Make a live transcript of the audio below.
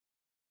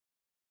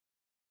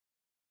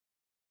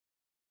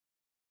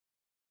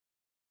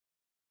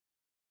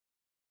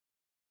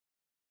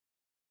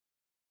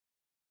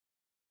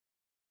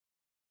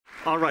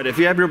All right, if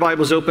you have your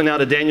Bibles open now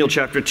to Daniel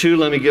chapter 2,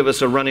 let me give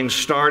us a running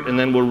start, and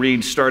then we'll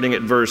read starting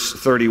at verse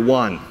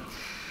 31.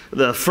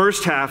 The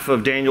first half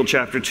of Daniel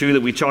chapter 2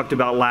 that we talked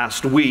about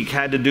last week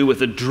had to do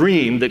with a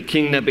dream that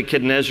King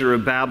Nebuchadnezzar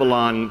of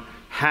Babylon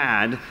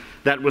had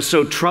that was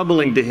so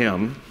troubling to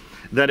him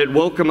that it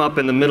woke him up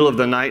in the middle of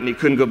the night and he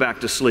couldn't go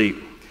back to sleep.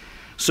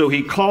 So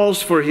he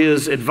calls for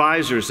his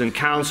advisors and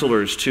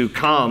counselors to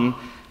come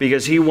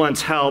because he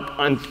wants help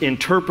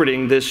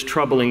interpreting this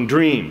troubling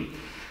dream.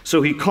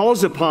 So he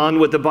calls upon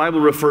what the Bible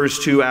refers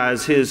to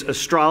as his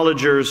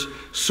astrologers,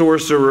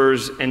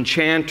 sorcerers,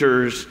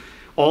 enchanters,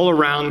 all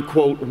around,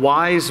 quote,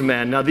 wise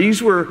men. Now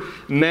these were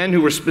men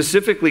who were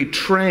specifically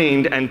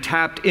trained and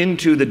tapped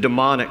into the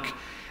demonic,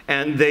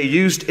 and they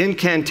used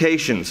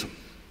incantations,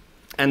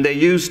 and they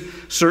used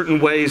certain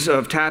ways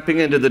of tapping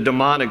into the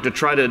demonic to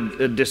try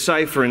to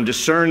decipher and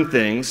discern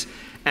things.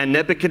 And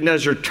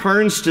Nebuchadnezzar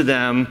turns to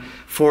them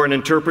for an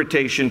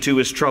interpretation to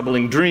his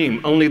troubling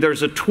dream. Only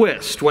there's a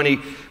twist. When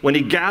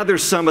he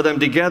gathers some of them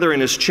together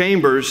in his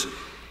chambers,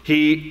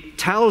 he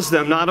tells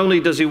them not only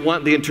does he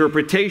want the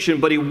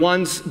interpretation, but he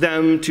wants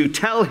them to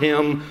tell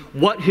him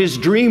what his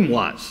dream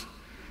was.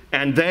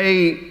 And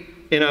they,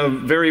 in a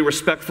very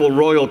respectful,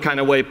 royal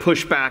kind of way,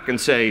 push back and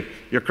say,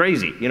 you're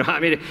crazy. You know, I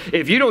mean,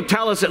 if you don't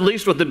tell us at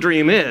least what the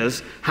dream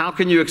is, how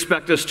can you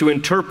expect us to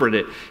interpret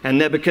it? And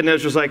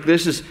Nebuchadnezzar's like,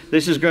 this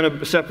is going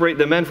to separate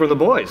the men from the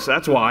boys.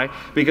 That's why.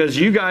 Because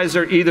you guys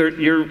are either,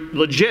 you're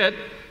legit,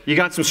 you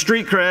got some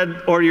street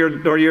cred, or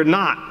you're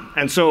not.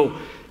 And so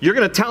you're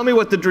going to tell me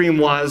what the dream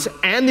was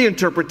and the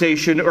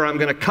interpretation, or I'm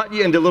going to cut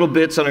you into little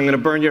bits and I'm going to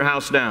burn your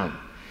house down.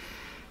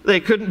 They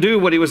couldn't do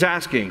what he was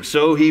asking,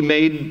 so he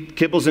made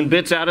kibbles and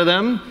bits out of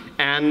them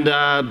and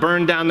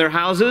burned down their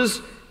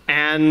houses,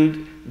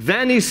 and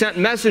then he sent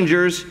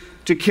messengers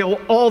to kill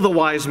all the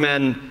wise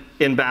men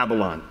in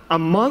Babylon.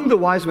 Among the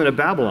wise men of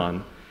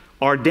Babylon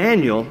are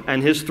Daniel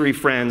and his three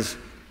friends,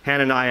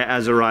 Hananiah,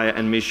 Azariah,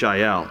 and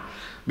Mishael.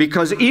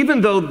 Because even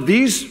though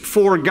these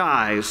four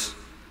guys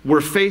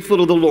were faithful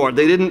to the Lord,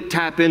 they didn't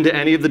tap into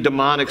any of the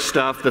demonic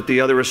stuff that the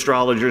other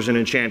astrologers and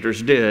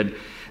enchanters did.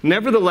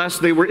 Nevertheless,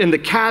 they were in the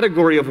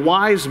category of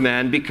wise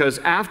men because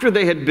after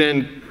they had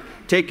been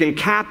taken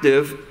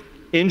captive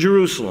in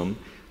Jerusalem,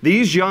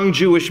 these young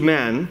Jewish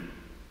men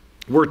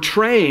were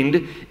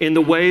trained in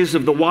the ways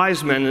of the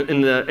wise men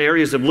in the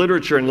areas of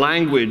literature and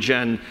language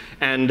and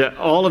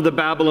all of the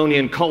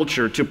Babylonian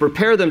culture to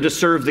prepare them to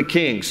serve the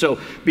king. So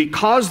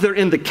because they're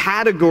in the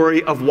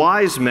category of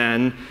wise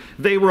men,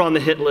 they were on the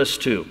hit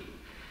list too.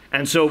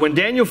 And so when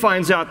Daniel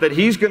finds out that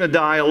he's going to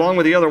die along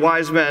with the other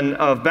wise men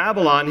of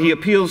Babylon, he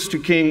appeals to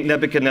King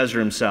Nebuchadnezzar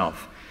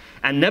himself.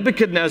 And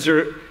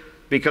Nebuchadnezzar,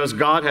 because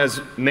God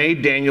has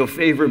made Daniel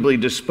favorably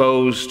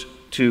disposed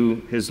to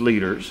his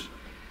leaders,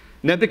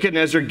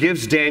 Nebuchadnezzar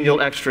gives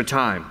Daniel extra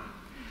time.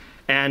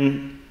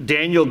 And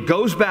Daniel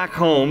goes back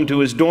home to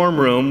his dorm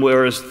room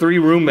where his three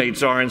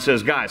roommates are and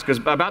says, guys, because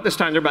about this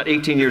time they're about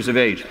 18 years of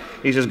age.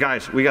 He says,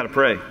 guys, we got to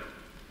pray.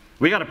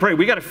 We got to pray.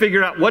 We got to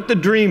figure out what the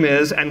dream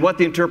is and what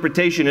the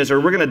interpretation is,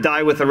 or we're going to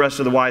die with the rest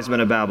of the wise men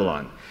of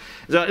Babylon.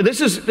 So this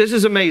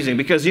is amazing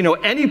because, you know,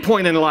 any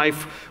point in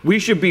life, we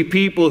should be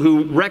people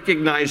who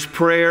recognize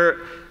prayer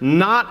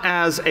not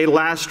as a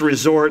last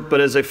resort, but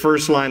as a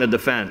first line of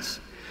defense.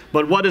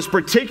 But what is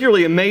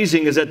particularly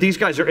amazing is that these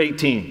guys are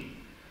 18.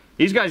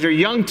 These guys are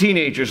young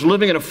teenagers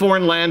living in a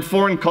foreign land,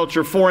 foreign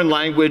culture, foreign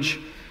language.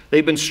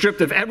 They've been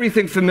stripped of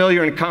everything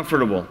familiar and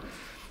comfortable,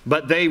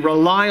 but they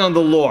rely on the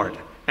Lord.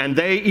 And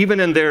they,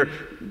 even in their,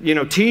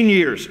 teen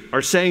years,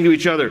 are saying to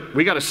each other,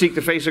 we got to seek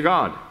the face of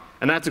God.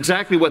 And that's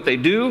exactly what they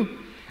do.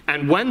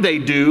 And when they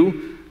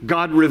do,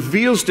 God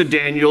reveals to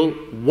Daniel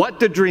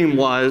what the dream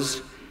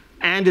was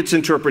and its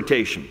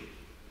interpretation.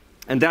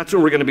 And that's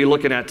what we're going to be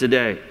looking at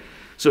today.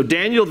 So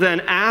Daniel then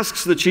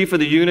asks the chief of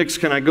the eunuchs,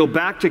 can I go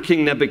back to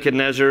King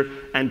Nebuchadnezzar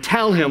and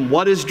tell him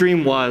what his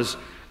dream was?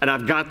 And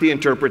I've got the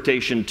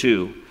interpretation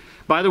too.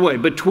 By the way,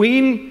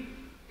 between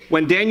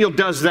when Daniel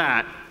does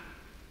that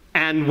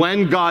and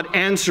when God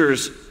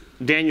answers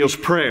Daniel's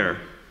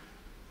prayer,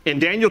 in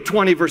Daniel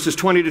 20, verses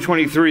 20 to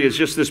 23 is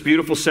just this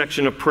beautiful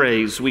section of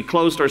praise. We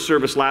closed our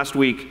service last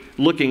week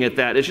looking at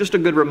that. It's just a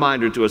good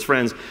reminder to us,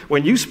 friends.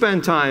 When you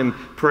spend time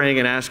praying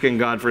and asking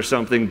God for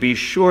something, be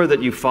sure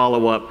that you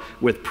follow up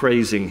with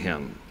praising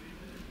Him.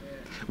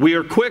 We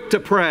are quick to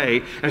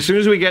pray. As soon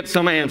as we get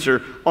some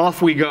answer,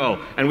 off we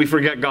go, and we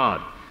forget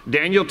God.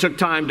 Daniel took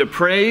time to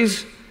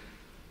praise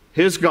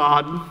his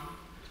God,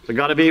 the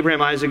God of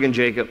Abraham, Isaac, and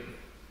Jacob.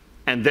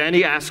 And then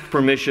he asked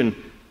permission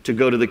to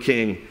go to the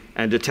king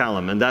and to tell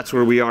him. And that's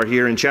where we are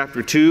here in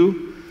chapter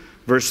 2,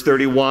 verse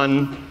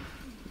 31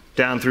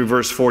 down through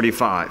verse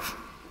 45.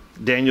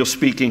 Daniel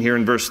speaking here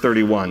in verse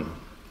 31.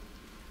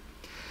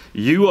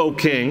 You, O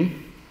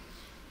king,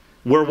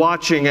 were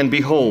watching, and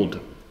behold,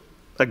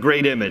 a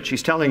great image.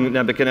 He's telling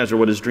Nebuchadnezzar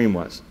what his dream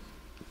was.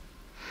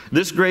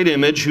 This great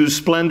image, whose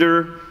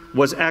splendor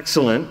was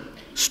excellent,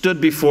 stood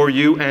before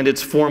you, and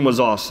its form was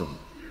awesome.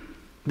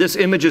 This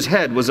image's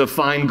head was of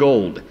fine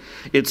gold,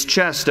 its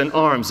chest and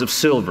arms of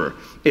silver,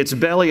 its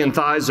belly and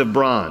thighs of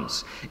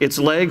bronze, its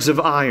legs of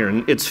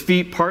iron, its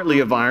feet partly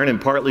of iron and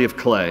partly of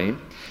clay.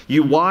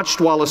 You watched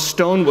while a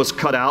stone was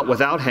cut out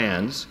without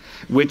hands,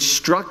 which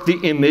struck the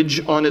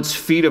image on its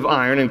feet of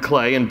iron and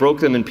clay and broke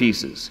them in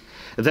pieces.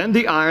 Then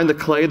the iron, the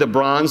clay, the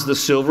bronze, the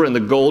silver, and the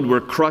gold were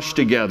crushed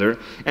together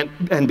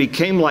and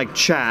became like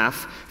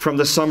chaff from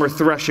the summer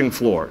threshing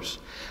floors.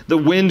 The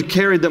wind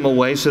carried them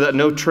away so that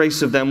no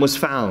trace of them was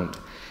found.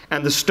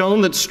 And the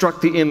stone that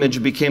struck the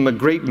image became a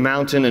great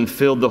mountain and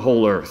filled the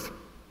whole earth.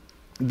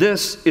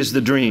 This is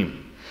the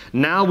dream.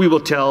 Now we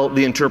will tell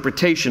the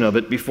interpretation of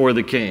it before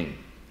the king.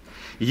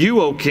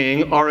 You, O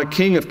king, are a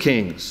king of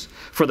kings.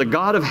 For the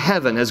God of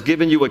heaven has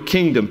given you a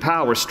kingdom,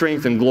 power,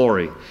 strength, and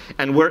glory.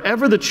 And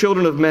wherever the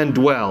children of men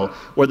dwell,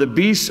 or the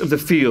beasts of the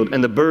field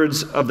and the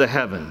birds of the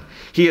heaven,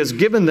 he has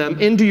given them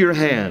into your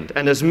hand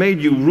and has made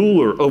you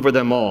ruler over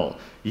them all.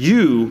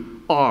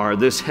 You are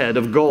this head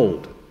of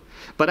gold.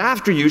 But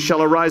after you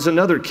shall arise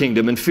another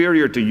kingdom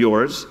inferior to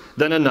yours,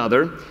 then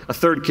another, a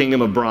third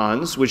kingdom of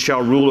bronze, which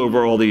shall rule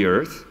over all the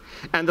earth.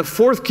 And the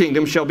fourth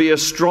kingdom shall be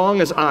as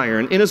strong as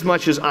iron,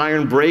 inasmuch as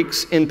iron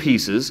breaks in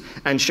pieces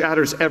and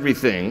shatters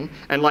everything,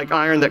 and like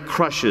iron that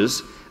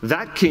crushes,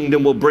 that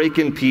kingdom will break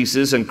in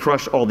pieces and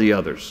crush all the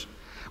others.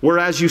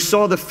 Whereas you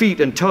saw the feet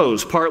and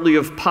toes, partly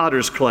of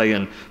potter's clay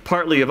and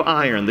partly of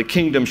iron, the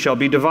kingdom shall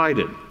be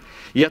divided.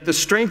 Yet the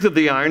strength of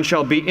the iron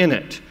shall be in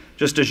it,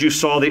 just as you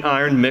saw the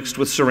iron mixed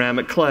with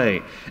ceramic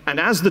clay.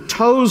 And as the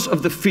toes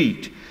of the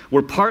feet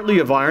were partly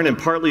of iron and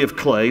partly of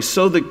clay,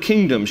 so the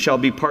kingdom shall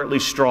be partly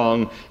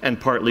strong and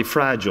partly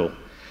fragile.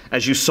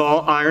 As you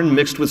saw iron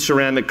mixed with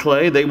ceramic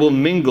clay, they will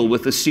mingle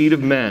with the seed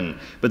of men,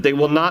 but they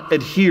will not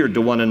adhere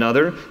to one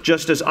another,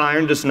 just as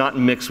iron does not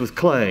mix with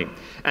clay.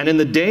 And in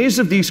the days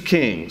of these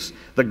kings,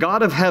 the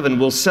God of heaven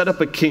will set up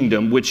a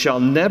kingdom which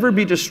shall never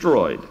be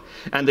destroyed.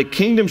 And the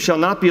kingdom shall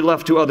not be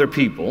left to other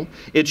people.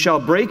 It shall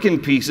break in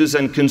pieces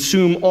and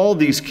consume all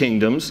these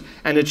kingdoms,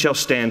 and it shall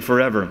stand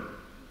forever.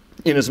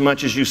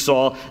 Inasmuch as you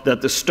saw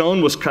that the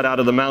stone was cut out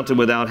of the mountain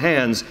without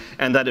hands,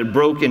 and that it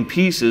broke in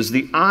pieces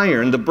the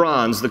iron, the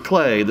bronze, the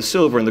clay, the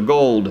silver, and the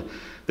gold,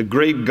 the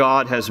great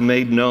God has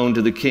made known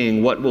to the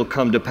king what will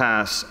come to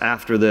pass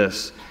after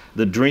this.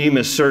 The dream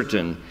is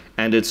certain,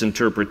 and its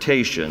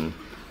interpretation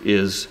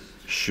is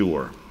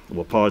sure.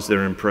 We'll pause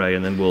there and pray,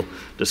 and then we'll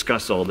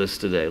discuss all this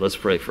today. Let's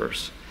pray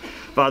first.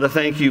 Father,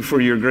 thank you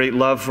for your great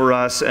love for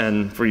us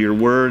and for your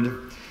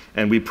word.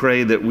 And we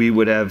pray that we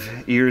would have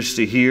ears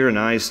to hear and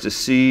eyes to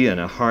see and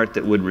a heart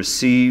that would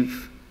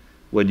receive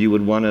what you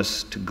would want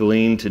us to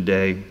glean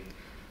today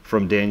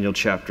from Daniel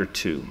chapter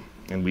 2.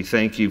 And we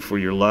thank you for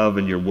your love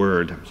and your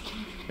word.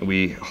 And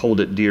we hold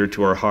it dear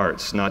to our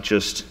hearts, not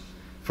just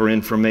for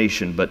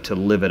information, but to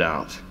live it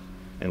out.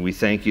 And we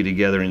thank you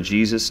together in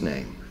Jesus'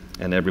 name.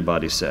 And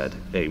everybody said,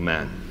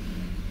 amen.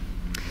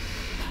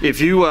 If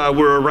you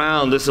were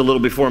around, this is a little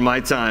before my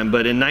time,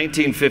 but in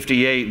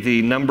 1958,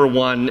 the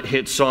 #1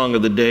 hit song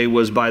of the day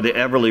was by the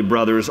Everly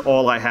Brothers,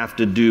 All I Have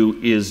to Do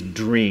Is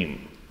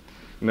Dream.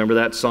 Remember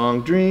that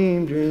song?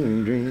 Dream,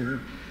 dream,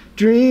 dream,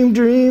 dream,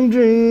 dream,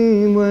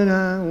 dream, when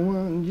I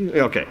want you.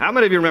 Okay, how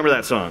many of you remember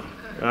that song?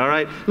 All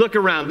right, look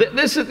around.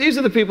 These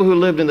are the people who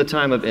lived in the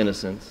time of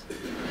innocence.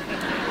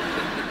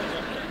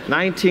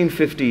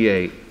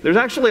 1958. There's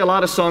actually a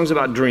lot of songs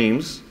about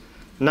dreams.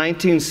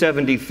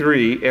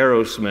 1973,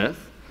 Aerosmith,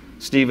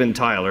 Steven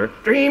Tyler.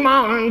 Dream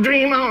on,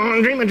 dream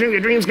until your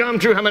dreams come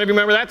true. How many of you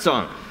remember that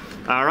song?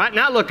 All right,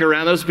 now look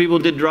around. Those people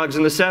who did drugs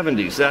in the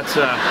 70s. That's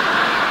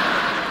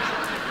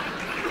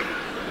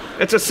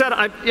it's a set.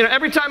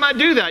 Every time I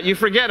do that, you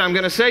forget I'm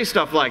going to say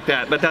stuff like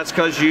that. But that's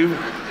because you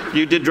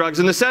did drugs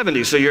in the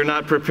 70s, so you're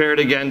not prepared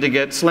again to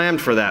get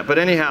slammed for that. But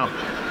anyhow,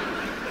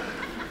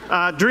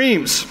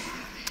 dreams.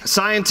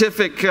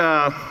 Scientific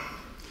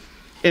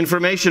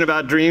information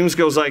about dreams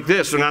goes like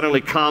this. They're not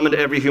only common to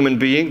every human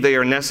being, they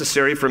are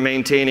necessary for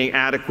maintaining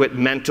adequate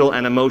mental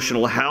and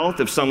emotional health.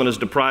 If someone is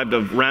deprived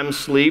of REM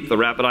sleep, the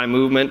rapid eye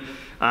movement,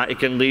 it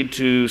can lead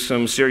to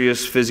some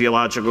serious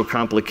physiological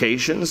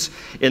complications.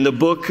 In the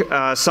book,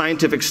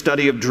 Scientific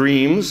Study of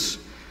Dreams,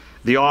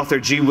 the author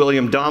G.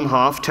 William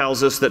Domhoff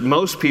tells us that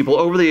most people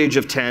over the age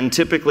of 10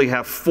 typically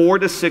have 4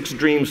 to 6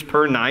 dreams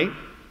per night.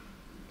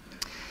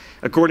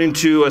 According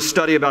to a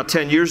study about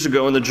 10 years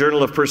ago in the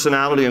Journal of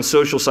Personality and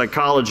Social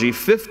Psychology,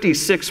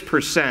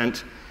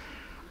 56%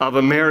 of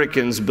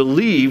Americans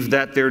believe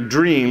that their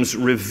dreams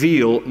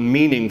reveal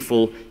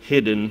meaningful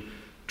hidden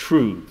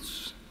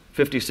truths.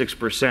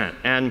 56%.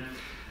 And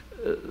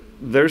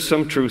there's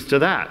some truth to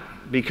that,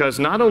 because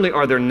not only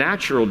are there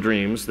natural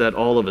dreams that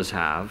all of us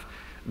have,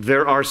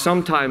 there are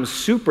sometimes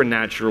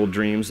supernatural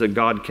dreams that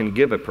God can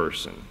give a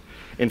person.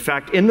 In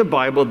fact, in the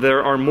Bible,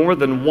 there are more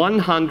than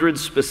 100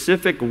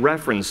 specific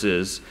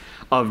references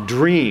of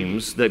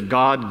dreams that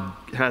God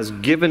has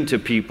given to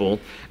people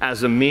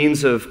as a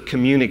means of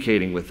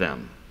communicating with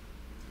them.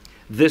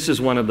 This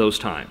is one of those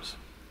times.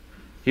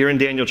 Here in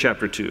Daniel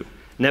chapter 2,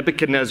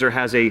 Nebuchadnezzar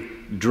has a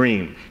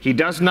dream. He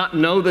does not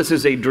know this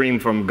is a dream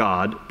from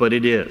God, but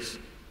it is.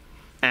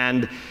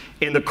 And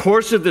In the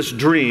course of this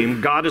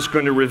dream, God is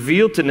going to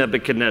reveal to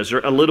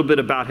Nebuchadnezzar a little bit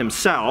about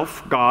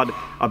himself, God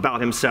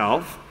about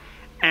himself.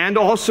 And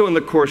also in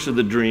the course of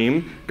the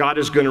dream, God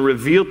is going to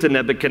reveal to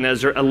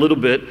Nebuchadnezzar a little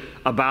bit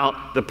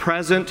about the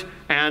present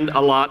and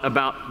a lot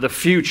about the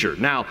future.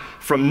 Now,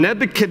 from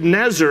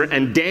Nebuchadnezzar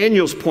and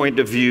Daniel's point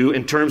of view,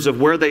 in terms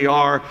of where they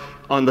are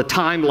on the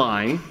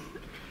timeline,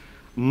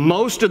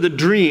 most of the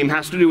dream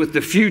has to do with the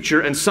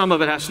future, and some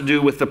of it has to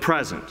do with the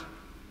present.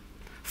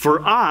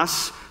 For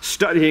us,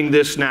 studying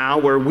this now,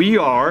 where we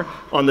are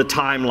on the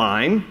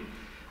timeline,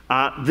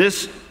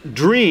 this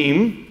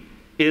dream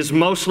is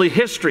mostly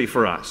history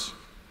for us.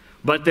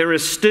 But there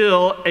is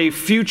still a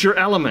future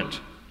element,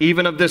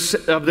 even of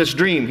this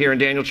dream here in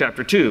Daniel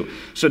chapter 2.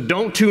 So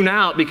don't tune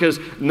out, because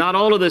not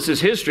all of this is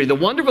history. The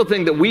wonderful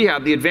thing that we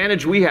have, the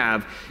advantage we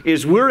have,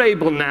 is we're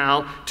able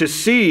now to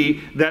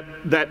see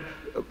that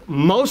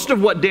most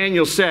of what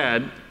Daniel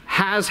said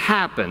has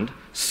happened.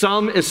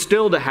 Some is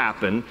still to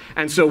happen.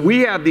 And so we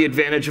have the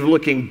advantage of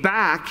looking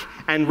back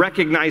and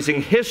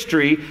recognizing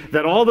history,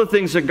 that all the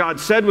things that God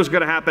said was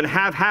going to happen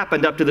have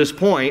happened up to this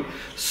point.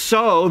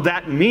 So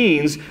that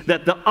means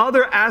that the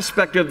other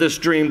aspect of this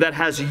dream that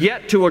has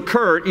yet to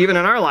occur, even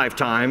in our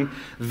lifetime,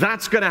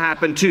 that's going to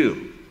happen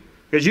too.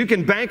 Because you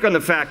can bank on the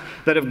fact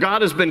that if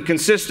God has been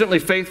consistently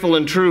faithful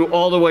and true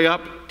all the way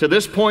up to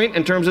this point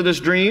in terms of this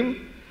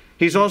dream,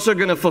 He's also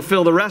going to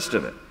fulfill the rest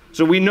of it.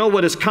 So we know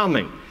what is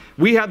coming.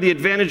 We have the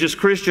advantage as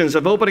Christians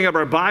of opening up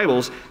our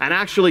Bibles and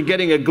actually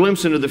getting a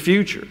glimpse into the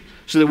future,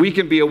 so that we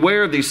can be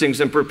aware of these things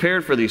and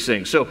prepared for these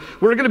things. So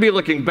we're going to be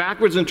looking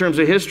backwards in terms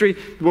of history,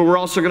 but we're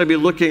also going to be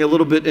looking a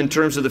little bit in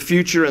terms of the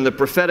future and the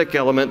prophetic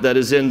element that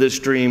is in this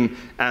dream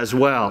as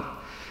well.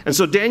 And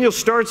so Daniel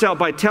starts out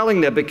by telling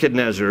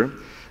Nebuchadnezzar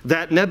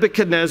that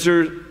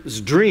Nebuchadnezzar's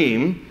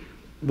dream,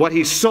 what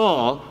he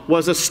saw,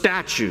 was a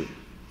statue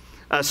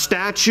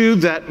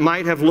that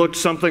might have looked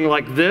something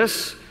like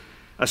this.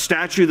 A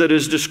statue that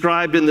is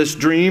described in this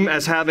dream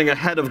as having a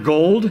head of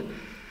gold,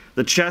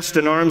 the chest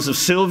and arms of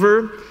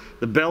silver,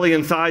 the belly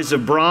and thighs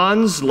of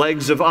bronze,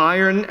 legs of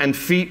iron, and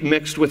feet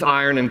mixed with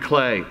iron and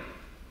clay.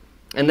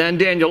 And then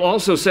Daniel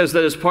also says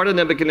that as part of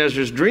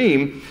Nebuchadnezzar's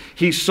dream,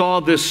 he saw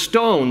this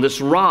stone,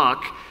 this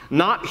rock,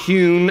 not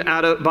hewn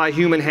by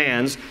human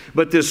hands,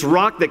 but this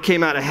rock that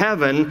came out of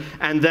heaven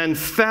and then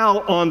fell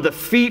on the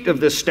feet of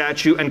this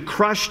statue and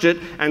crushed it,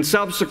 and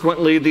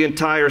subsequently the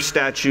entire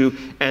statue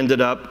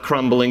ended up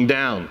crumbling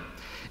down.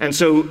 And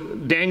so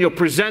Daniel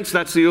presents,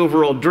 that's the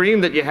overall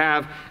dream that you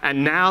have,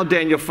 and now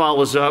Daniel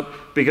follows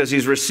up because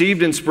he's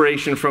received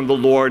inspiration from the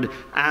Lord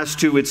as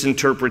to its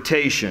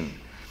interpretation.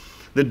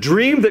 The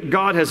dream that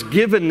God has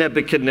given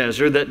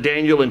Nebuchadnezzar that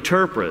Daniel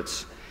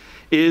interprets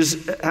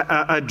is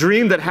a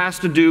dream that has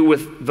to do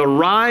with the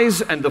rise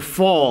and the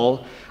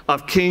fall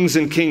of kings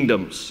and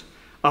kingdoms,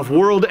 of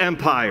world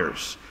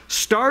empires,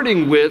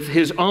 starting with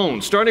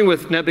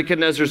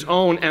Nebuchadnezzar's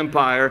own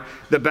empire,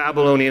 the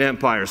Babylonian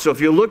Empire. So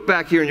if you look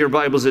back here in your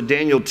Bibles at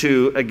Daniel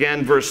 2,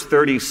 again, verse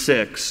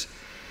 36,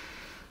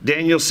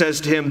 Daniel says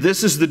to him,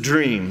 "This is the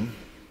dream,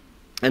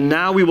 and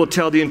now we will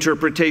tell the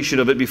interpretation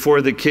of it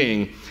before the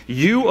king.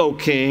 You, O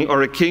king,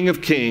 are a king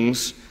of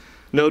kings.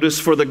 Notice,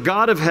 for the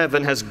God of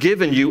heaven has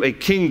given you a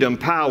kingdom,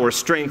 power,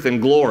 strength,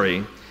 and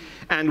glory.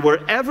 And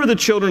wherever the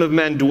children of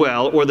men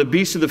dwell, or the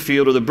beasts of the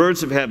field, or the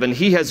birds of heaven,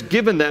 he has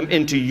given them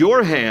into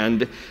your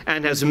hand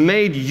and has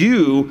made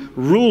you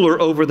ruler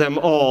over them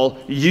all.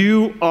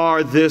 You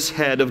are this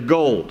head of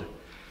gold."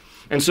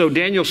 And so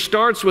Daniel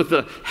starts with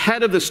the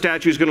head of the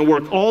statue. He's going to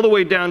work all the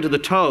way down to the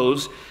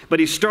toes, but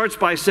he starts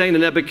by saying to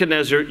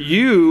Nebuchadnezzar,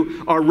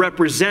 you are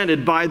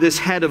represented by this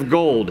head of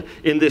gold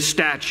in this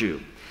statue.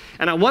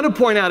 And I want to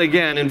point out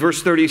again in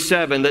verse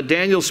 37 that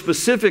Daniel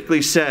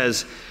specifically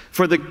says,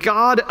 "For the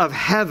God of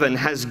heaven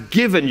has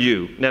given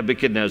you,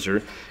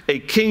 Nebuchadnezzar, a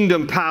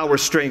kingdom, power,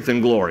 strength,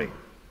 and glory."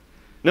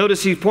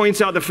 Notice he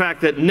points out the fact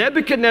that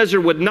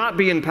Nebuchadnezzar would not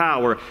be in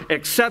power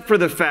except for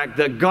the fact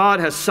that God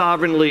has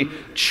sovereignly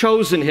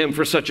chosen him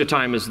for such a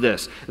time as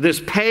this.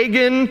 This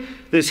pagan,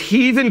 this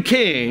heathen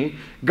king,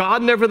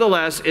 God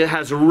nevertheless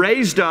has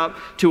raised up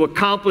to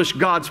accomplish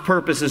God's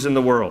purposes in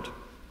the world.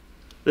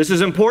 This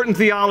is important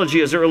theology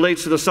as it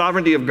relates to the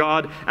sovereignty of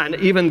God and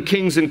even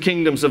kings and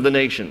kingdoms of the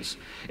nations.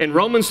 In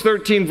Romans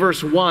 13,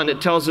 verse 1, it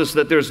tells us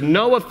that there's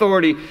no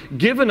authority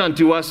given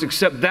unto us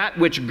except that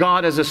which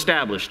God has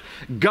established.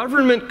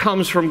 Government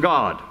comes from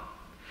God,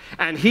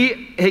 and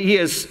He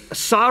is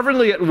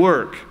sovereignly at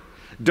work,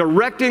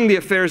 directing the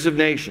affairs of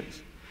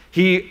nations.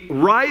 He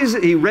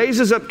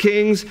raises up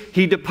kings,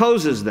 He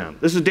deposes them.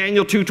 This is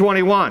Daniel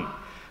 2:21.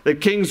 That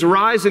kings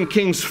rise and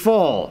kings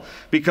fall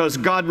because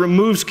God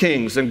removes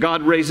kings and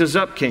God raises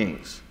up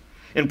kings.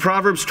 In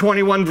Proverbs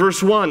 21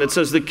 verse 1, it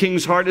says the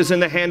king's heart is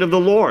in the hand of the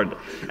Lord,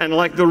 and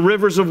like the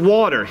rivers of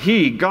water,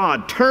 He,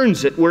 God,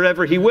 turns it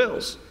wherever He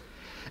wills.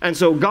 And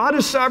so God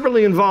is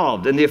sovereignly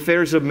involved in the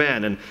affairs of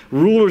men and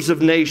rulers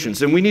of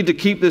nations, and we need to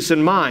keep this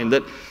in mind,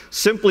 that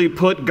simply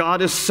put,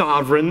 God is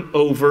sovereign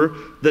over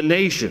the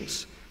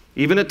nations,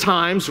 even at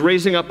times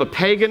raising up a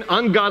pagan,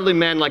 ungodly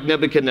man like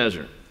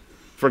Nebuchadnezzar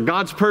for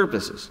God's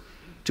purposes,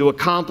 to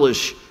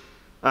accomplish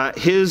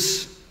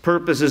his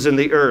purposes in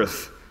the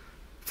earth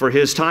for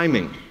his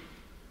timing.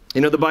 You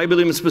know, the Bible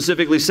even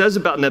specifically says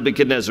about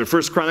Nebuchadnezzar,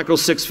 1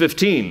 Chronicles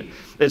 6:15.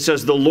 It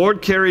says, the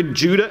Lord carried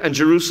Judah and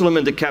Jerusalem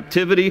into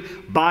captivity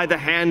by the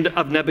hand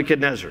of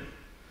Nebuchadnezzar.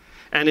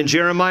 And in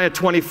Jeremiah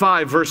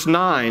 25, verse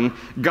 9,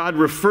 God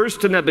refers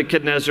to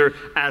Nebuchadnezzar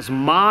as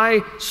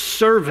my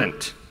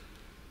servant.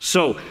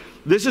 So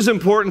this is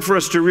important for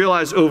us to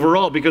realize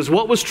overall, because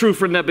what was true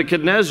for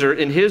Nebuchadnezzar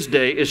in his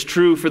day is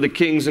true for the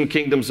kings and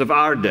kingdoms of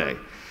our day.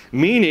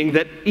 Meaning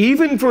that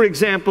even, for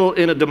example,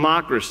 in a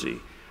democracy,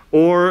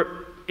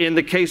 or in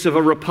the case of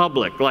a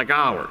republic like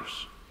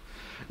ours,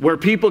 where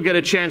people get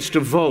a chance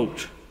to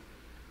vote,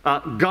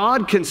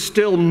 God can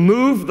still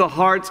move the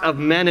hearts of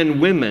men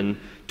and women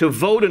to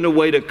vote in a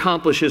way to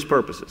accomplish his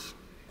purposes.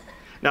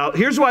 Now,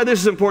 here's why this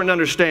is important to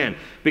understand.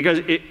 Because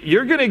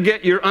you're going to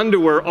get your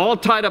underwear all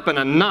tied up in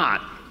a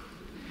knot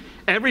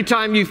every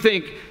time you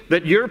think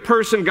that your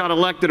person got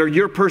elected or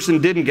your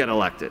person didn't get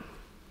elected.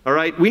 All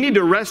right? We need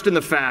to rest in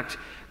the fact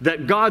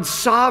that God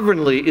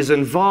sovereignly is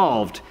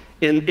involved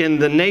in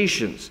the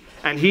nations.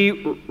 And he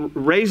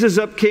raises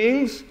up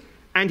kings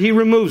and he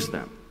removes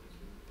them.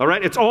 All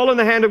right? It's all in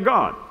the hand of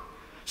God.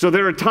 So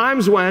there are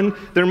times when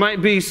there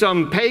might be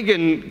some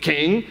pagan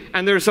king,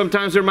 and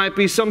sometimes there might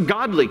be some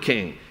godly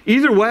king.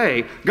 Either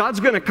way, God's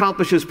going to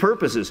accomplish his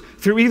purposes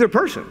through either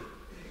person.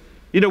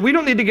 You know, we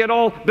don't need to get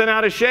all bent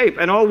out of shape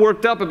and all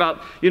worked up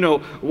about, you know,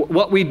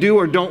 what we do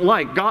or don't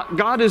like.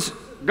 God is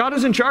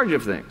in charge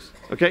of things.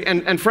 Okay?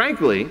 And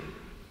frankly,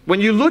 when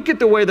you look at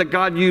the way that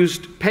God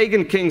used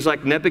pagan kings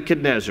like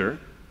Nebuchadnezzar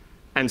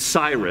and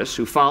Cyrus,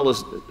 who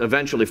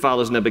eventually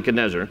follows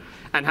Nebuchadnezzar,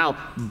 and how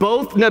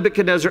both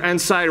Nebuchadnezzar and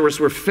Cyrus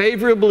were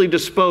favorably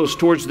disposed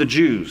towards the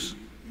Jews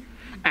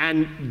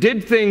and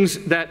did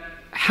things that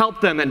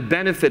helped them and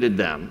benefited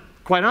them,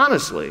 quite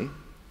honestly,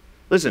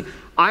 listen,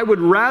 I would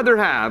rather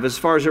have, as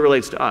far as it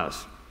relates to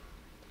us,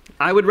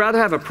 I would rather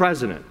have a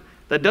president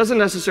that doesn't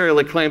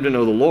necessarily claim to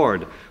know the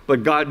Lord,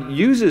 but God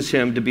uses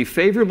him to be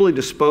favorably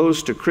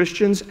disposed to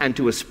Christians and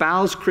to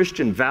espouse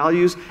Christian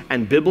values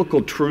and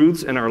biblical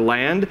truths in our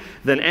land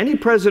than any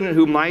president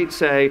who might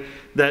say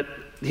that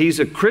he's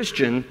a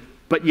Christian,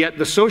 but yet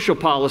the social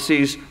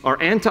policies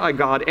are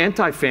anti-God,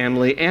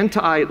 anti-family,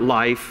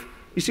 anti-life.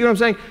 You see what I'm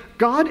saying?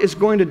 God is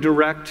going to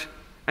direct,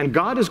 and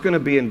God is going to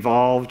be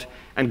involved,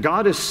 and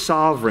God is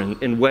sovereign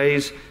in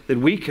ways that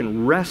we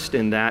can rest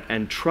in that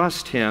and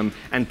trust him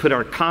and put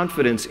our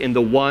confidence in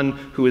the one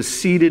who is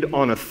seated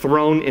on a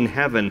throne in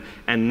heaven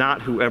and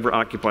not whoever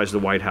occupies the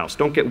White House.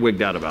 Don't get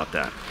wigged out about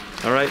that.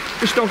 All right?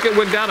 Just don't get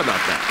wigged out about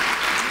that.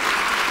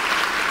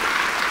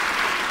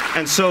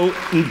 And so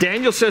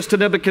Daniel says to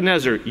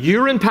Nebuchadnezzar,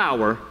 you're in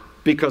power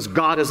because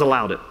God has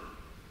allowed it.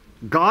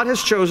 God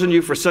has chosen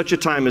you for such a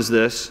time as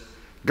this.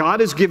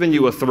 God has given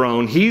you a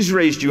throne. He's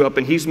raised you up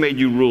and he's made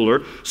you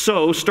ruler.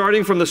 So,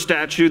 starting from the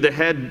statue, the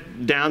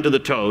head down to the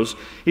toes,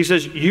 he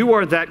says, you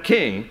are that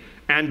king,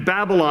 and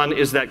Babylon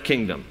is that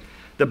kingdom.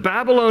 The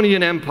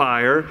Babylonian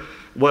Empire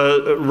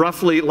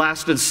roughly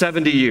lasted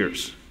 70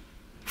 years,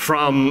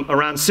 from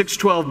around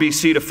 612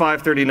 BC to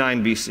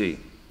 539 BC. It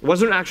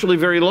wasn't actually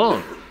very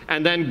long.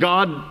 And then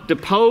God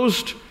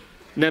deposed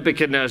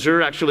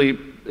Nebuchadnezzar. Actually,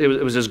 it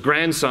was his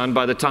grandson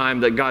by the time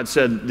that God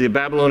said the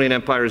Babylonian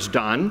Empire is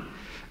done.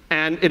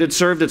 And it had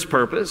served its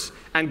purpose.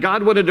 And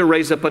God wanted to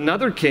raise up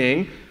another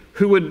king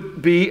who would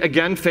be,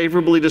 again,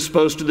 favorably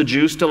disposed to the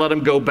Jews to let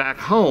them go back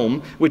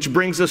home, which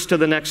brings us to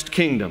the next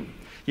kingdom.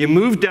 You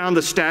move down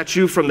the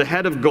statue from the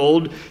head of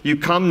gold. You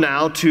come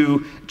now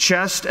to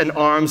chest and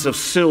arms of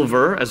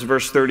silver, as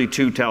verse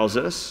 32 tells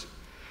us.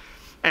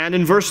 And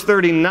in verse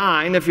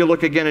 39, if you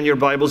look again in your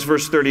Bibles,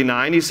 verse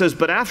 39, he says,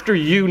 but after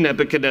you,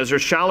 Nebuchadnezzar,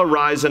 shall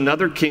arise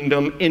another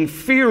kingdom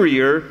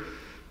inferior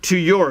to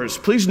yours.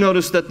 Please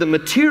notice that the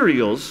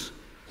materials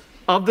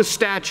of the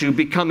statue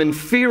become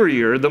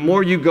inferior the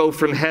more you go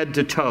from head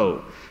to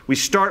toe. We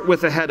start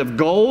with a head of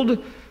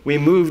gold. We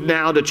move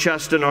now to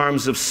chest and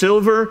arms of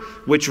silver,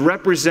 which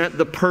represent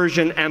the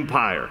Persian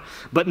Empire.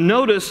 But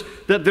notice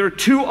that there are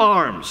two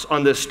arms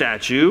on this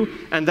statue,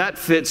 and that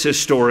fits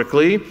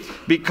historically,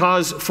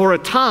 because for a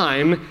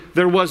time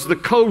there was the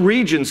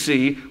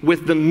co-regency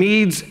with the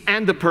Medes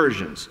and the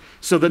Persians.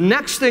 So the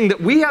next thing that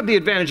we have the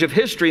advantage of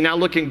history, now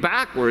looking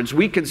backwards,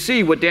 we can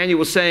see what Daniel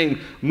was saying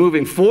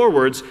moving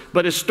forwards,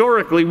 but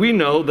historically we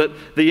know that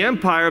the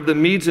empire of the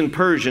Medes and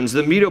Persians,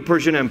 the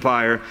Medo-Persian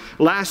Empire,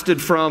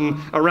 lasted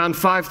from around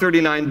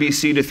 539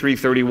 BC to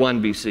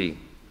 331 BC.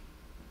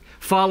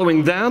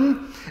 Following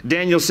them,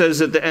 Daniel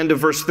says at the end of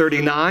verse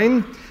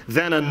 39,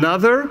 then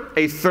another,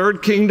 a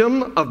third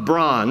kingdom of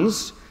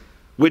bronze,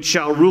 which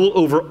shall rule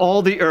over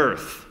all the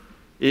earth,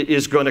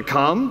 is going to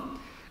come.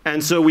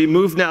 And so we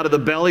move now to the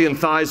belly and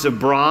thighs of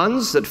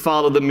bronze that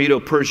follow the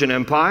Medo-Persian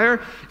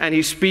Empire. And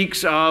he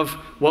speaks of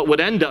what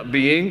would end up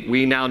being,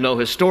 we now know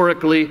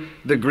historically,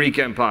 the Greek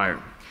Empire.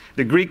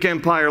 The Greek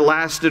Empire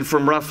lasted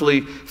from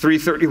roughly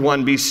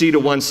 331 BC to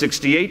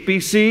 168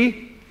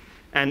 BC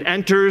and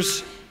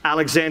enters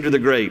Alexander the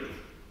Great.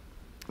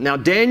 Now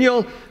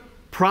Daniel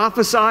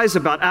prophesies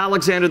about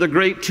Alexander the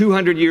Great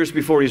 200 years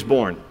before he's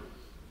born.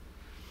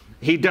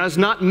 He does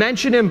not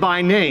mention him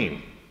by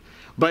name.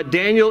 But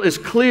Daniel is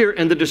clear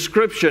in the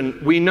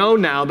description. We know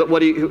now that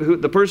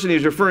the person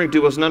he's referring to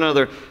was none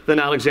other than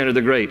Alexander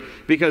the Great.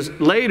 Because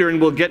later, and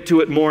we'll get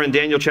to it more in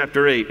Daniel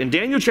chapter 8. In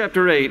Daniel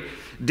chapter 8,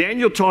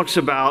 Daniel talks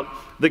about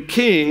the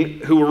king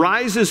who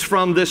rises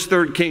from this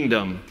third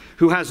kingdom,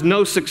 who has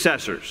no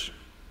successors.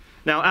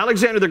 Now,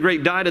 Alexander the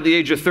Great died at the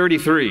age of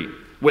 33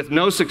 with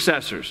no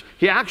successors.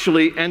 He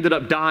actually ended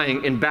up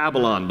dying in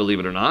Babylon, believe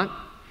it or not.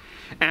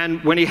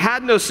 And when he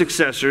had no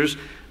successors,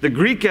 the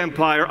Greek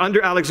Empire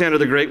under Alexander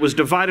the Great was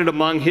divided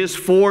among his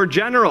 4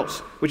 generals,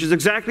 which is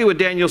exactly what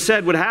Daniel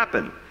said would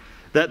happen.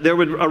 That there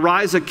would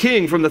arise a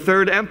king from the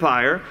third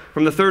empire,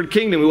 from the third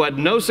kingdom, who had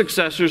no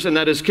successors, and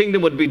that his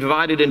kingdom would be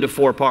divided into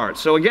 4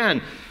 parts. So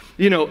again,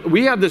 you know,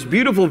 we have this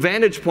beautiful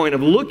vantage point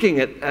of looking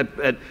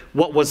at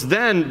what was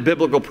then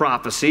biblical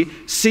prophecy,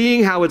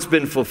 seeing how it's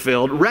been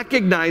fulfilled,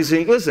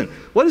 recognizing, listen,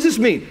 what does this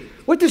mean?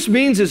 What this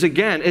means is,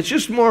 again, it's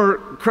just more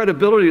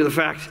credibility to the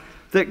fact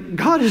that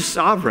God is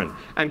sovereign,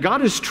 and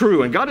God is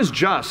true, and God is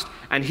just,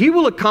 and He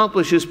will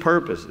accomplish His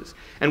purposes.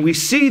 And we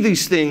see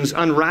these things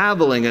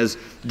unraveling as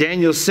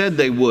Daniel said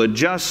they would,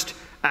 just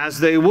as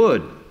they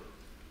would.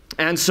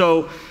 And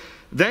so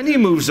then he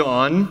moves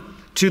on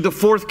to the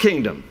 4th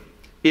kingdom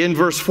in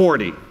verse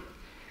 40.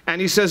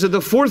 And he says that the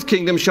 4th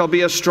kingdom shall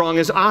be as strong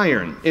as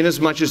iron,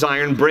 inasmuch as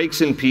iron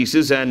breaks in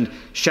pieces and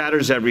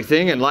shatters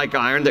everything, and like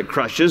iron that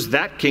crushes,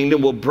 that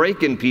kingdom will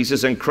break in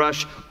pieces and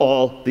crush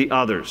all the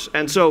others.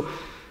 And so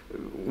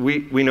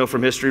we know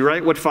from history,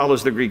 right? What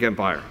follows the Greek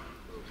Empire?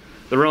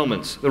 The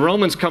Romans. The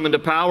Romans come into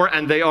power,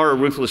 and they are a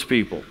ruthless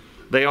people.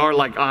 They are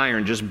like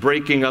iron, just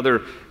breaking other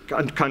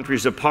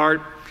countries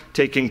apart,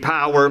 taking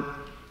power,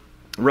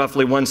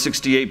 roughly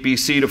 168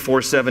 BC to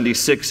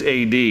 476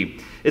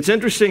 AD. It's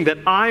interesting that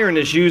iron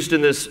is used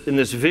in this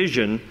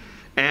vision,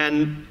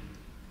 and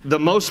the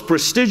most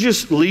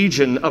prestigious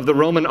legion of the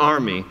Roman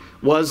army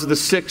was the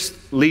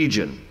 6th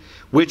legion,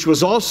 which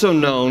was also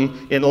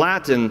known in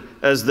Latin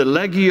as the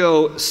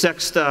Legio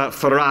Sexta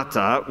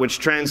Ferrata, which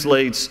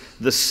translates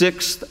the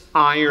 6th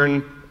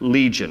Iron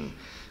Legion,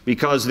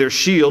 because their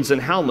shields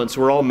and helmets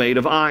were all made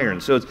of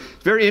iron. So it's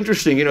very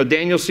interesting. You know,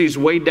 Daniel sees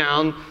way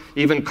down,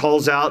 even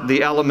calls out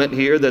the element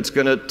here that's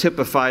going to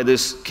typify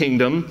this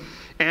kingdom.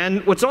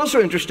 And what's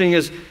also interesting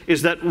is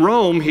that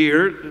Rome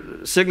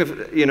here,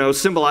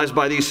 symbolized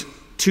by these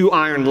 2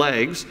 iron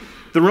legs,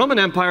 the Roman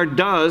Empire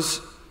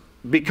does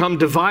become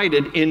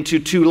divided into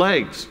 2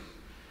 legs.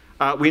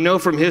 We know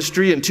from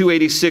history in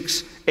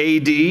 286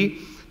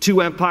 AD,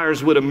 2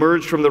 empires would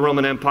emerge from the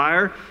Roman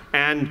Empire,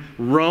 and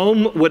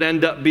Rome would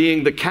end up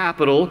being the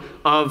capital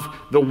of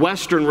the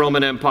Western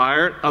Roman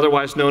Empire,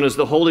 otherwise known as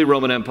the Holy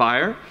Roman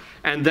Empire.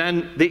 And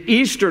then the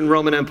Eastern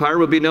Roman Empire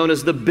would be known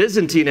as the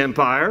Byzantine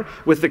Empire,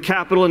 with the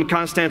capital in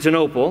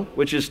Constantinople,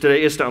 which is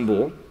today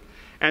Istanbul.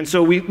 And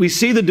so we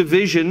see the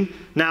division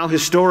now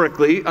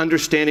historically,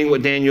 understanding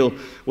what Daniel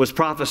was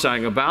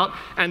prophesying about.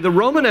 And the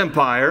Roman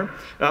Empire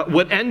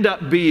would end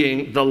up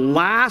being the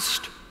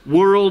last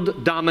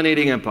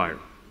world-dominating empire.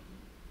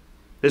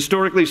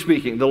 Historically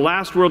speaking, the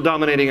last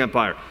world-dominating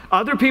empire.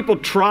 Other people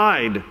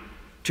tried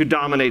to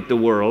dominate the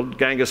world,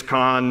 Genghis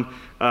Khan,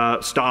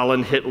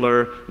 Stalin,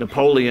 Hitler,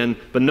 Napoleon,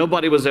 but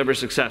nobody was ever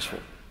successful.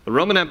 The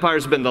Roman Empire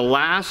has been the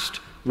last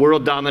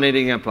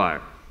world-dominating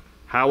empire.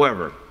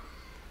 However,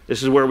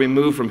 this is where we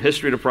move from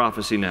history to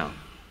prophecy now.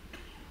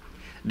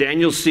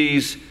 Daniel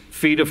sees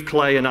feet of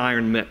clay and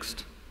iron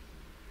mixed.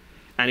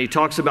 And he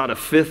talks about a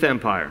 5th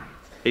empire,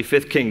 a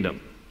 5th kingdom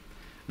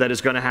that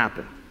is going to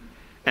happen.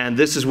 And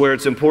this is where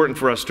it's important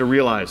for us to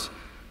realize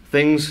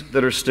things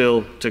that are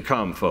still to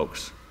come,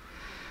 folks.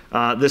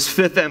 This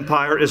 5th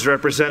empire is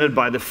represented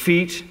by the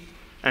feet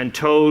and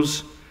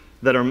toes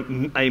that are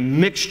a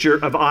mixture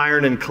of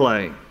iron and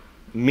clay,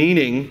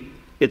 meaning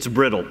it's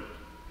brittle.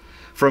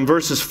 From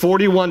verses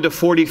 41 to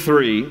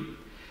 43,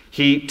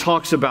 he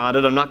talks about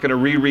it. I'm not going to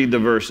reread the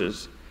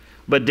verses.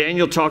 But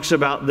Daniel talks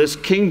about this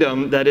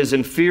kingdom that is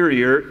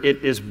inferior.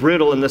 It is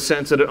brittle in the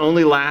sense that it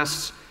only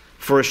lasts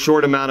for a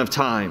short amount of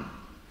time.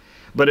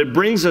 But it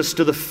brings us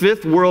to the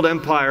 5th world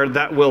empire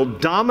that will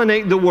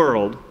dominate the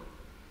world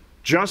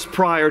just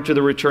prior to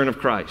the return of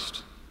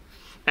Christ.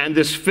 And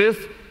this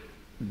 5th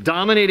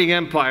dominating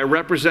empire,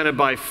 represented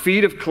by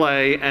feet of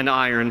clay and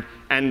iron,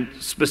 and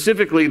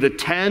specifically the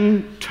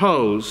 10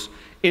 toes,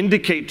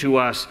 indicate to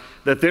us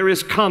that there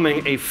is coming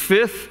a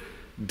 5th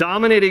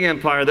dominating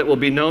empire that will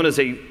be known as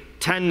a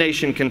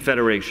 10-nation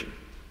confederation.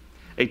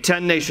 A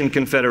 10-nation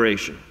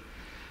confederation.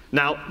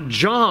 Now,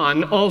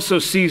 John also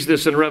sees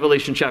this in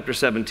Revelation chapter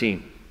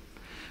 17.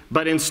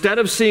 But instead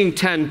of seeing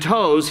 10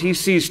 toes, he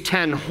sees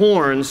 10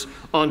 horns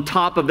on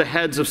top of the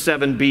heads of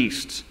 7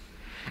 beasts.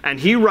 And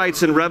he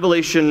writes in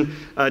Revelation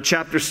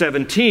chapter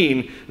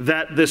 17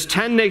 that this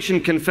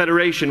 10-nation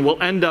confederation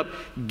will end up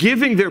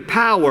giving their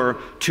power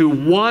to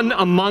one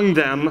among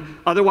them,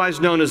 otherwise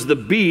known as the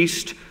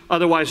beast,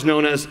 otherwise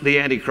known as the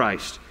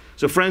Antichrist.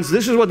 So friends,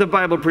 this is what the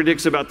Bible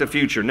predicts about the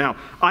future. Now,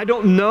 I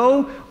don't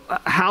know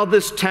how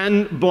this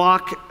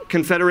 10-block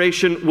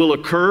confederation will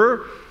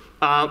occur.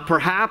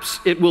 Perhaps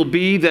it will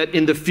be that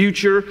in the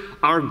future,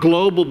 our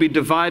globe will be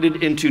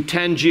divided into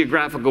 10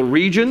 geographical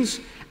regions,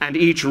 and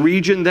each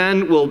region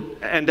then will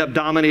end up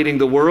dominating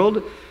the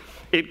world.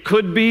 It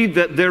could be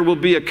that there will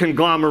be a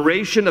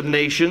conglomeration of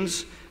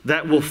nations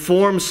that will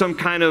form some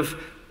kind of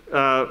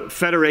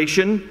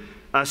federation,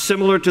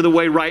 similar to the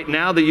way right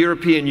now the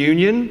European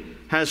Union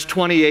has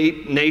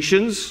 28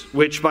 nations,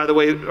 which, by the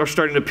way, are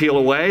starting to peel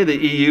away. The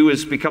EU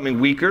is becoming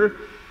weaker.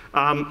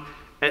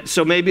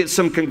 So maybe it's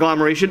some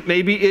conglomeration.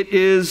 Maybe it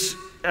is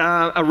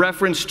a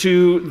reference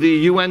to the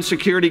UN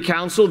Security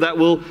Council that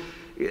will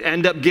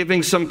end up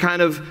giving some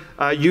kind of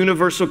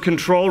universal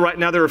control. Right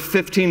now there are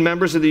 15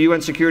 members of the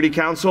UN Security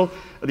Council.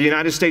 The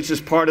United States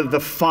is part of the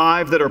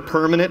 5 that are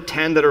permanent,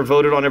 10 that are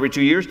voted on every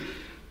 2 years.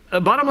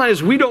 Bottom line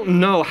is we don't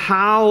know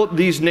how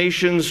these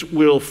nations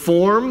will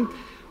form,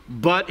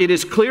 but it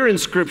is clear in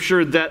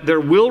Scripture that there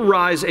will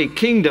rise a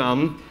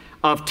kingdom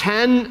of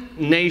 10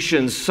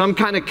 nations, some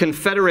kind of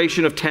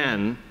confederation of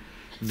 10,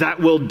 that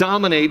will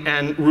dominate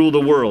and rule the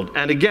world.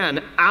 And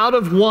again, out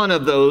of one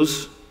of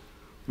those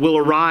will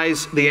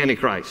arise the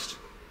Antichrist.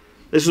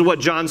 This is what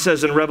John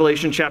says in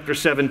Revelation chapter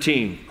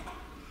 17.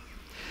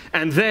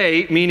 And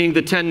they, meaning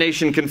the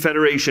 10-nation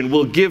confederation,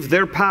 will give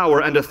their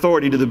power and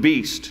authority to the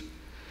beast.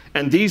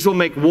 And these will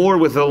make war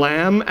with the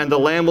Lamb, and the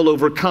Lamb will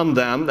overcome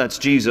them. That's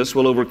Jesus,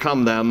 will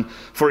overcome them.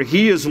 For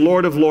he is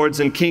Lord of lords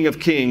and King of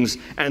kings,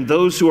 and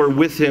those who are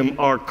with him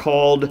are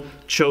called,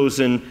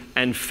 chosen,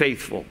 and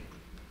faithful.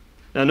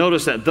 Now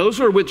notice that. Those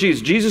who are with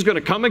Jesus, Jesus is going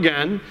to come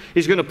again.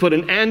 He's going to put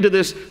an end to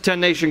this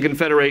 10-nation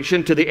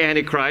confederation, to the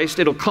Antichrist.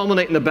 It'll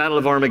culminate in the Battle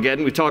of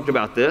Armageddon. We talked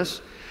about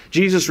this.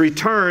 Jesus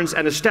returns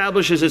and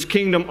establishes his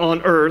kingdom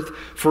on earth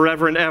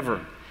forever and ever.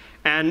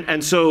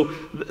 And so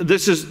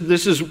this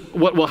is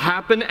what will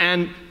happen,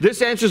 and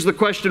this answers the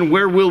question,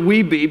 where will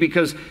we be?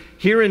 Because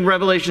here in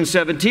Revelation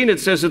 17 it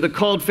says that the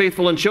called,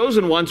 faithful, and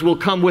chosen ones will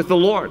come with the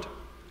Lord.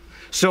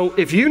 So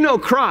if you know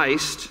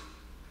Christ,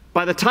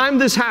 by the time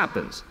this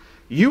happens,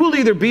 you will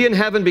either be in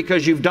heaven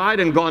because you've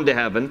died and gone to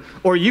heaven,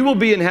 or you will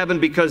be in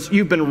heaven because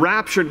you've been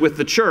raptured with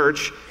the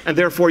church, and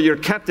therefore you're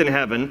kept in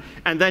heaven,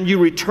 and then you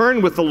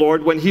return with the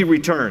Lord when he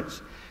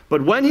returns.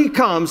 But when he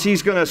comes,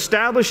 he's going to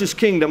establish his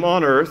kingdom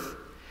on earth,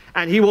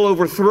 and he will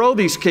overthrow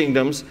these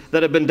kingdoms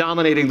that have been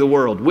dominating the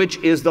world, which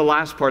is the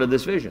last part of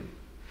this vision.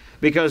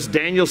 Because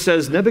Daniel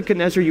says,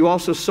 Nebuchadnezzar, you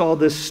also saw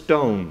this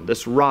stone,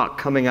 this rock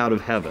coming out of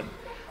heaven,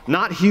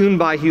 not hewn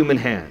by human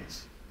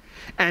hands.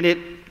 And it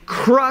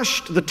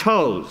crushed the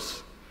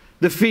toes,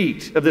 the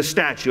feet of the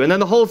statue. And then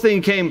the whole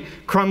thing came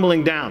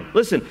crumbling down.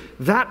 Listen,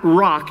 that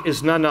rock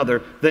is none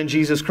other than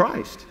Jesus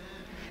Christ.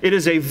 It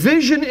is a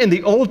vision in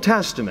the Old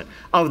Testament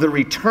of the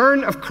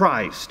return of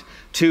Christ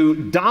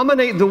to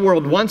dominate the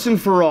world once and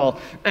for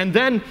all. And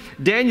then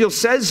Daniel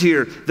says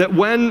here that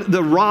when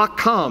the rock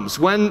comes,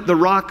 when the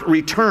rock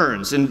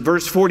returns, in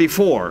verse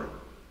 44,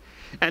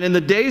 and in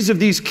the days of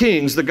these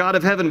kings, the God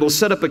of heaven will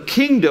set up a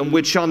kingdom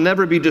which shall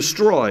never be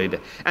destroyed,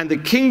 and the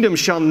kingdom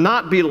shall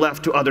not be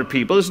left to other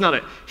people. It's not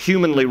a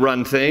humanly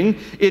run thing.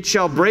 It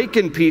shall break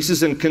in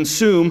pieces and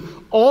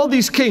consume all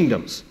these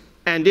kingdoms,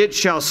 and it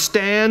shall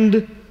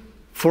stand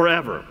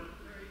forever.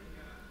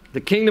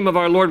 The kingdom of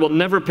our Lord will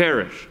never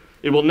perish.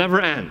 It will never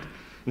end.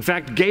 In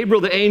fact,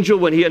 Gabriel the angel,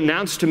 when he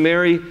announced to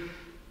Mary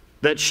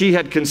that she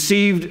had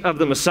conceived of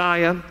the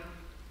Messiah,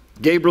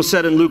 Gabriel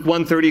said in Luke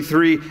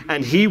 1:33,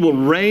 and he will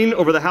reign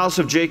over the house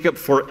of Jacob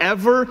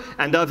forever,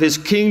 and of his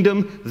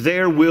kingdom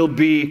there will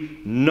be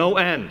no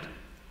end.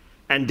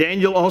 And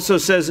Daniel also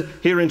says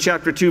here in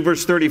chapter 2,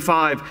 verse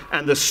 35,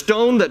 and the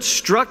stone that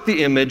struck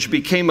the image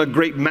became a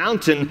great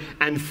mountain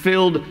and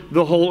filled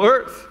the whole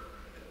earth.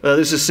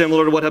 This is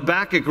similar to what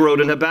Habakkuk wrote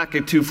in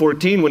Habakkuk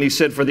 2:14 when he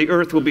said, for the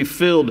earth will be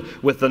filled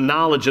with the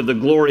knowledge of the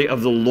glory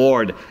of the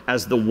Lord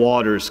as the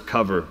waters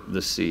cover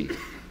the sea.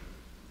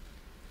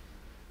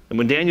 And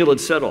when Daniel had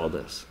said all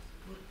this,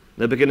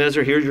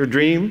 Nebuchadnezzar, here's your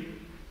dream.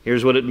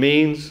 Here's what it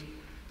means.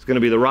 It's going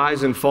to be the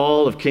rise and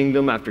fall of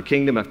kingdom after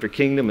kingdom after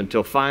kingdom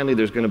until finally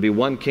there's going to be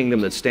one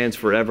kingdom that stands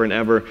forever and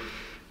ever.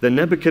 Then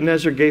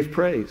Nebuchadnezzar gave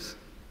praise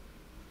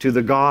to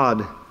the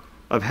God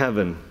of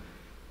heaven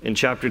in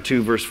chapter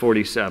 2, verse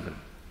 47.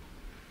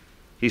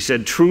 He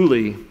said,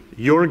 truly,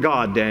 your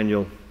God,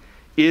 Daniel,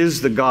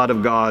 is the God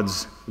of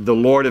gods, the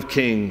Lord of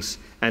kings,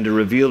 and a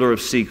revealer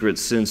of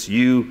secrets, since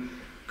you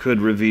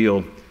could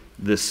reveal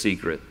this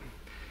secret.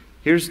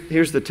 Here's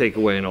the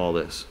takeaway in all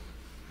this.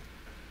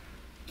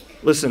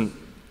 Listen,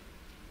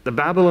 the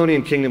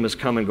Babylonian kingdom has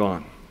come and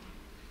gone.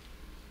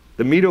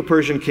 The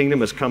Medo-Persian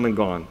kingdom has come and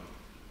gone.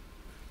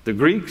 The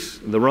Greeks,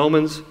 the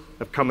Romans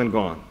have come and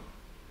gone.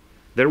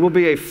 There will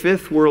be a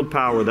fifth world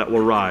power that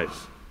will rise.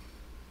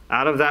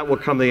 Out of that will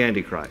come the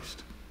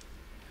Antichrist.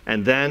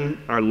 And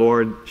then our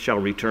Lord shall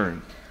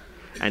return.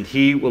 And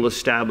he will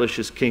establish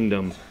his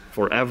kingdom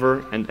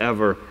forever and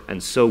ever,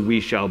 and so we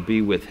shall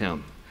be with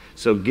him.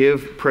 So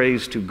give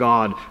praise to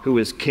God, who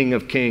is King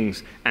of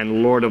kings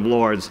and Lord of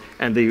lords,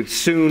 and the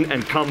soon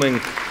and coming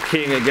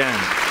King again.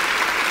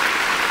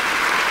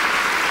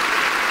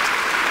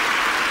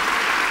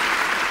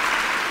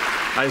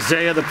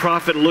 Isaiah the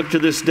prophet looked to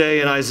this day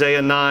in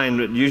Isaiah 9.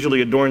 It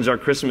usually adorns our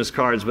Christmas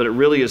cards, but it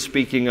really is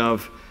speaking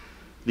of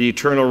the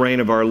eternal reign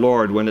of our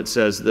Lord when it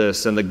says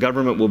this, and the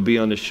government will be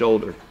on his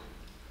shoulder,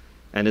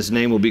 and his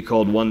name will be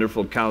called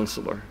Wonderful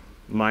Counselor,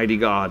 Mighty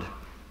God,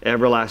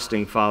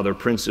 Everlasting Father,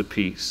 Prince of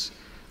Peace.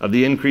 Of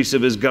the increase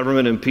of his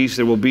government and peace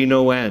there will be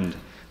no end,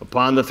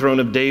 upon the throne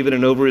of David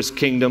and over his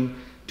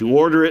kingdom, to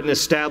order it and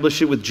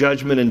establish it with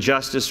judgment and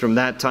justice from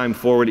that time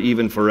forward,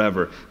 even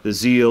forever. The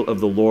zeal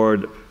of the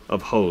Lord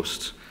of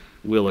hosts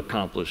will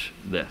accomplish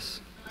this.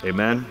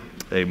 Amen?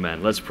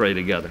 Amen. Let's pray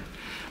together.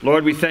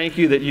 Lord, we thank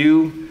you that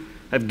you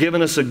have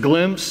given us a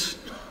glimpse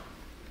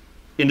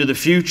into the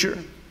future.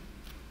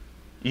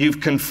 You've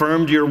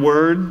confirmed your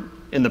word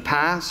in the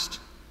past,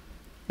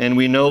 and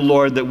we know,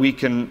 Lord, that we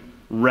can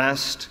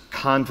rest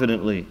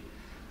confidently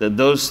that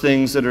those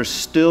things that are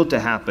still to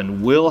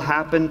happen will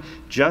happen,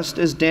 just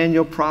as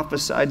Daniel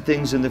prophesied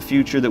things in the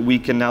future that we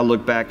can now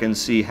look back and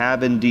see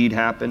have indeed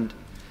happened.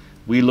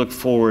 We look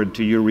forward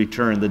to your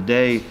return, the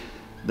day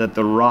that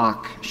the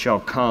rock shall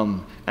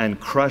come and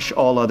crush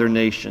all other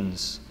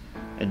nations,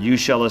 and you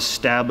shall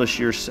establish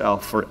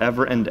yourself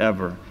forever and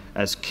ever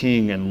as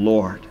King and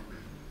Lord.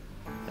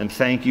 And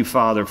thank you,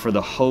 Father, for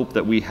the hope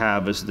that we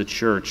have as the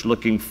church,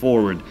 looking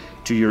forward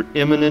to your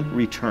imminent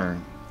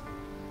return.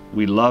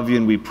 We love you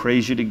and we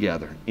praise you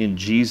together in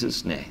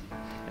Jesus' name.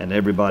 And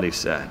everybody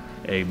said,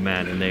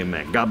 amen and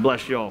amen. God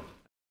bless you all.